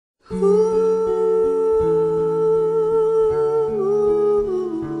You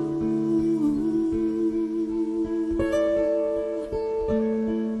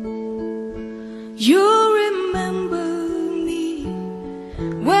remember me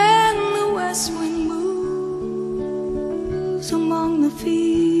when the west wind moves among the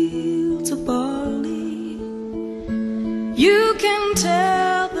fields of barley. You can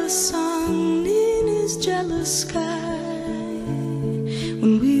tell the sun in his jealous sky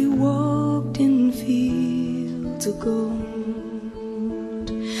when we walked in fields of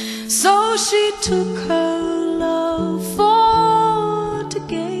gold. So she took her love for to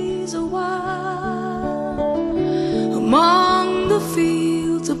gaze a while among the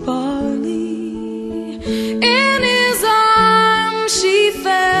fields of barley. In his arms she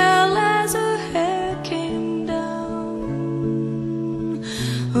fell as her hair came down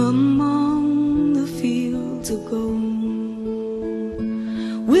among the fields of gold.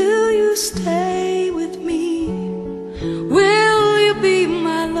 Will you stay with me? Will you be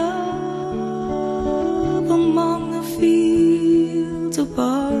my love among the fields of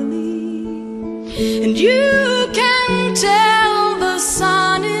barley? And you can tell the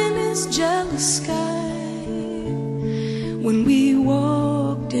sun in his jealous sky when we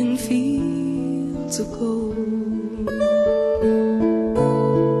walked in fields of gold.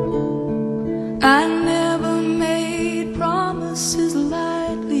 I never made promises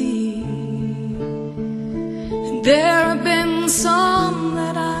lightly, and there have been some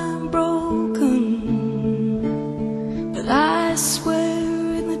that I've broken, but I swear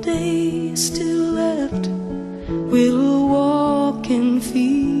in the days still left we'll walk in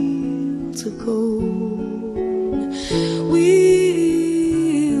fields of gold.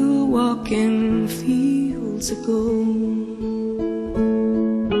 We'll walk in fields of gold.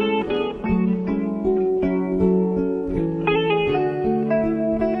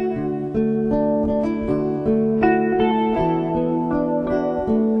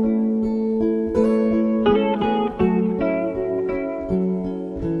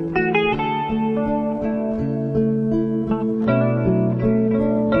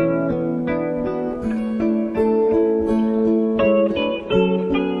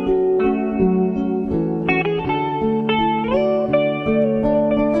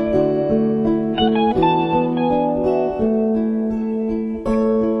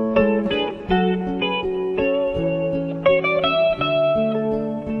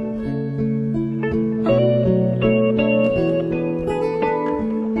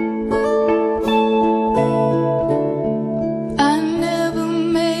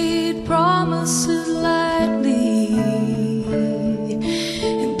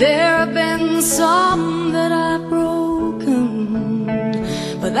 There have been some that I've broken,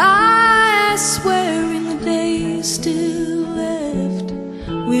 but I swear in the days still left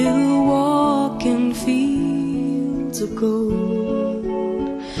we'll walk in fields of gold.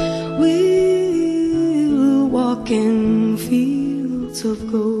 We'll walk in fields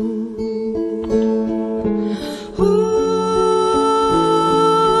of gold.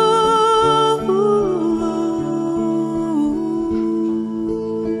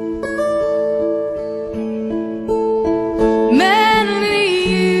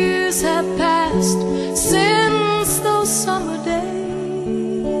 Since those summer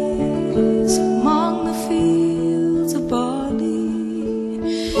days among the fields of barley,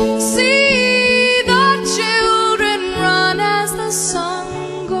 see the children run as the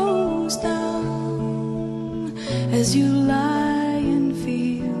sun goes down, as you lie in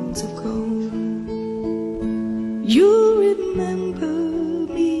fields of gold. You remember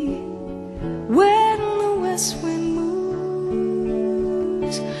me when the west wind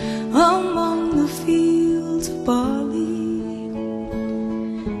moves among the fields of barley.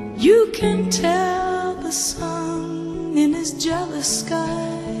 You can tell the sun in his jealous sky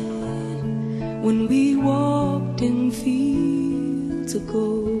when we walked in fields of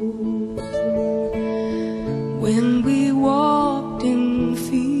gold. When we walked in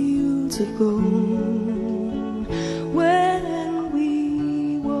fields of gold. When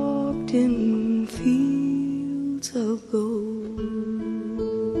we walked in fields of gold.